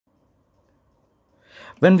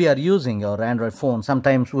When we are using our Android phone,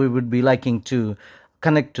 sometimes we would be liking to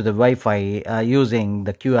connect to the Wi-Fi using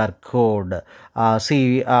the QR code.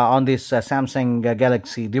 On this Samsung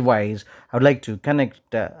Galaxy device, I would like to connect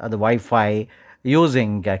the Wi-Fi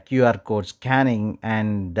using QR code scanning,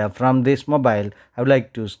 and from this mobile I would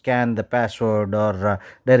like to scan the password or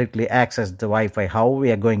directly access the Wi-Fi. How we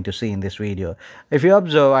are going to see in this video. If you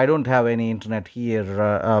observe, I don't have any internet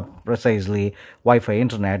here, precisely Wi-Fi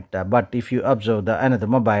internet, but if you observe the another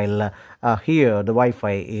mobile, here the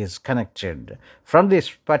Wi-Fi is connected. From this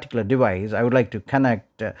particular device I would like to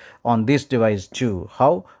connect on this device too.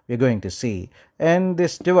 How we're going to see. And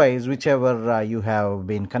this device, whichever you have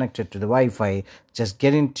been connected to the Wi-Fi, just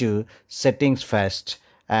get into settings first,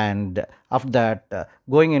 and after that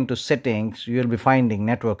going into settings you will be finding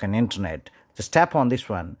network and internet. Just tap on this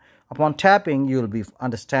one. Upon tapping you will be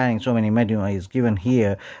understanding so many menu is given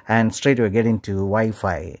here, and straight away get into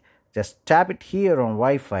Wi-Fi. Just tap it here on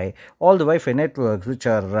Wi-Fi. All the Wi-Fi networks which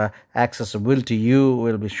are accessible to you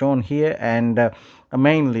will be shown here, and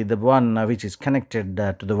mainly the one which is connected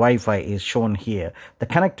to the Wi-Fi is shown here. The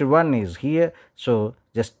connected one is here, so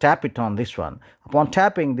just tap it on this one. Upon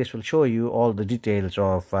tapping, this will show you all the details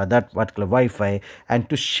of that particular Wi-Fi, and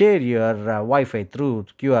to share your Wi-Fi through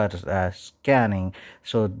QR scanning,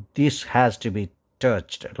 so this has to be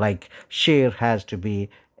touched, like share has to be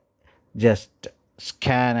just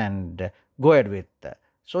scan and go ahead with.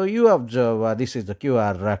 So you observe this is the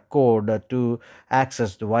QR code to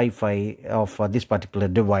access the Wi-Fi of this particular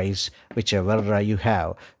device, whichever you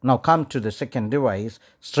have. Now come to the second device.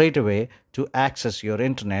 Straight away to access your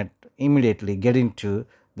internet, immediately get into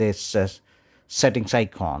this settings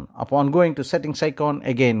icon. Upon going to settings icon,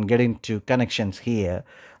 again get into connections here.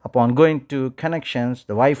 Upon going to connections,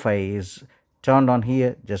 the Wi-Fi is turned on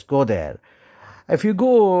here. Just go there. If you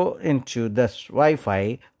go into this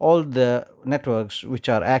Wi-Fi, all the networks which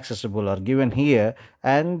are accessible are given here,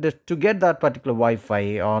 and to get that particular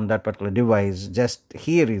Wi-Fi on that particular device, just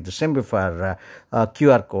here is the symbol for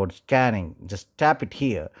QR code scanning. Just tap it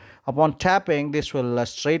here. Upon tapping, this will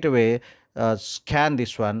straight away scan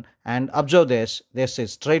this one, and observe this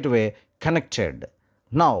is straight away connected.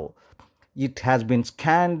 Now it has been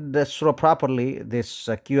scanned so properly, this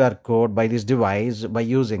QR code by this device by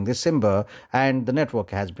using this symbol, and the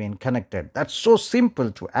network has been connected. That's so simple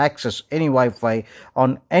to access any Wi-Fi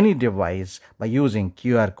on any device by using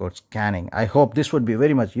QR code scanning. I hope this would be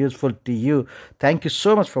very much useful to you. Thank you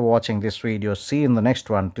so much for watching this video. See you in the next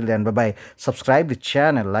one. Till then, bye bye. Subscribe the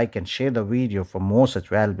channel, like and share the video for more such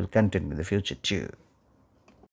valuable content in the future too.